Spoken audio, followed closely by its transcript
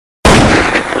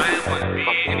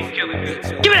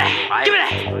Give me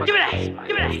that. Give me that.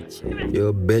 Give me that. You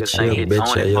a bitch, you a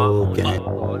bitch, yeah, your whole gang.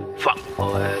 Fuck.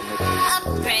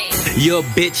 You a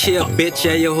bitch, you a bitch,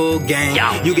 yeah, your whole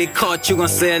gang. You get caught, you gon'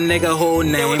 say a nigga whole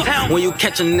name. When you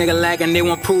catch a nigga lagging, they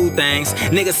won't prove things.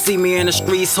 Niggas see me in the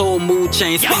streets, whole mood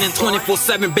change. Spinning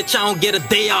 24/7, bitch, I don't get a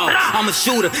day off. I'm a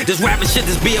shooter, this rapping shit,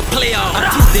 this be a playoff.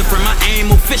 I'm too different, my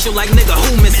aim official like nigga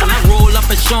who missing. I roll up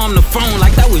and show him the phone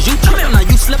like that was you tripping. Now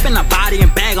you slipping, I body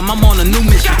and bag him, I'm on a new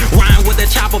mission. Ryan with that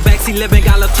chopper, backseat living,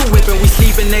 got a two whipping. We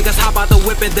sleeping niggas, hop out the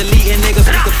whipping, deleting niggas.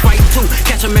 We can fight too,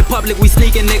 catch them in public, we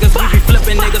sneaking niggas. We be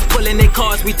flipping niggas, pulling their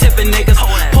cars, we tipping niggas.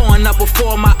 Pouring up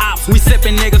before my ops, we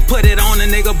sipping niggas. Put it on a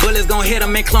nigga, bullets gon' hit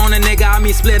him and clone a nigga. I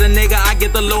mean split a nigga, I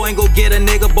get the low and go get a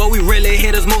nigga. Boy, we really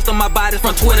hitters, most of my bodies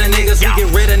from Twitter niggas. We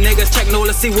get rid of niggas, check no,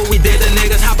 let's see what we did to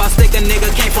niggas. How about stick a nigga,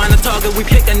 can't find a target, we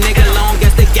pick a nigga. Long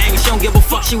as the gang, she don't give a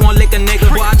fuck, she won't lick a nigga.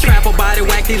 Boy, I trap about it,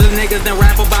 whack these little niggas, then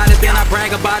rap about it. Then I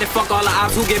brag about it, fuck all the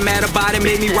ops who get mad about it.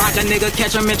 Make me rock a nigga,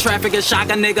 catch him in traffic and shock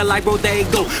a nigga like bro, they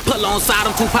go. Pull on side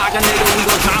him, Tupac a nigga, we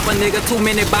gon' drop a nigga. Too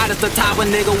many bodies to top a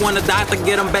nigga, want a doctor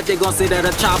get him, bet they gon' say that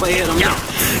a chopper hit him.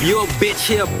 You a bitch,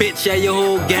 here a bitch, yeah, your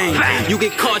whole gang. You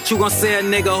get caught, you gon' say a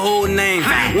nigga whole name.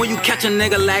 When you catch a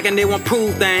nigga lagging, they won't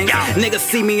prove things. Niggas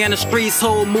see me in the streets,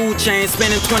 whole mood change.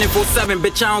 Spinning 24/7,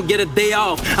 bitch, I don't get a day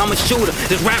off. I'm a shooter,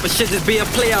 this rapper shit just be a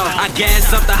playoff. I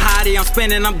gas up the hottie, I'm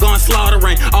spinning, I'm going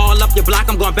slaughtering. All up your block,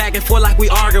 I'm going back and forth like we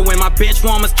arguing. My bench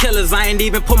warmers killers, I ain't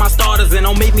even put my starters in.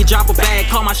 Don't make me drop a bag,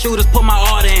 call my shooters, put my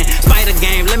order in. Spider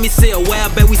game, let me see a well,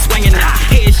 bet we swinging now.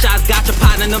 Headshots, got your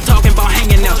partner, them talking about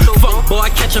hanging now. Fuck boy,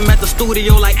 catch him at the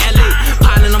studio like LA.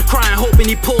 Partner, I'm crying, hoping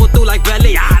he pull through like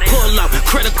valet. Pull up,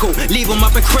 critical, leave him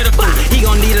up in critical. He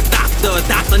gon' need a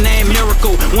doctor named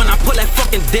Miracle. When I pull that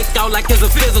fucking dick out like it's a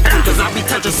physical. Cause I be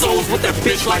touching souls with that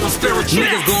bitch like I'm spiritual.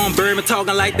 Niggas gon' bury me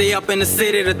talking like they up in the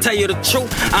city. To tell you the truth,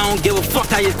 I don't give a fuck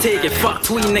how you take it. Fuck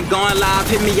tweeting and going live,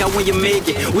 hit me out when you make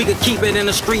it. We could keep it in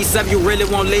the streets if you really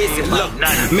want lazy. Look,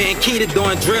 man, Keita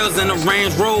doing drills in the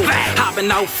Range Rover. Hopping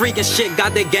out freaking shit,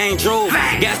 got that gang drove.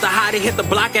 Gas the hottie, hit the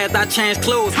block after I changed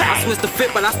clothes. I switched the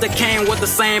fit, but I still came with the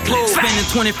same clothes. Spending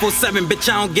 24/7, bitch,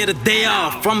 I don't get a day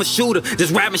off. I'm a shooter,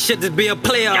 this rapping shit just be a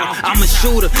playoff. I'm a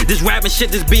shooter, this rapping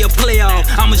shit just be a playoff.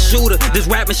 I'm a shooter, this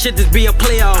rapping shit just be a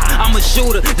playoff. I'm a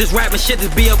shooter, this rapping shit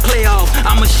just be a playoff.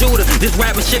 I'm a shooter, this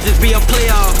rapping shit just be a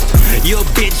playoff. You a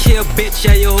bitch, here a bitch,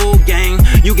 yeah, your whole gang.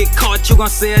 You get caught, you gon'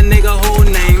 say a nigga whole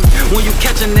name. When you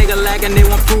catch a nigga lagging, they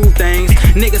won't prove things.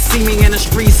 Niggas see me in the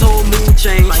streets, whole mood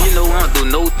change. Man, you know I don't do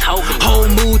no talking. Whole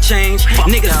mood change.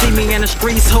 Niggas see me in the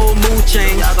streets, whole mood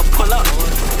change. Y'all can pull up.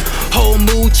 Whole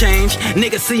mood change.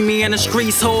 Niggas see me in the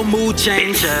streets, whole mood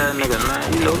change. Bitch ass nigga,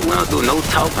 man. You know we don't do no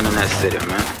talking in that city,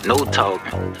 man. No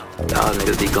talking. Y'all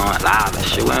niggas be going live and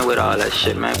shit. We ain't with all that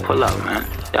shit, man. Pull up, man.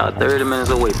 Y'all 30 minutes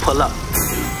away. Pull up.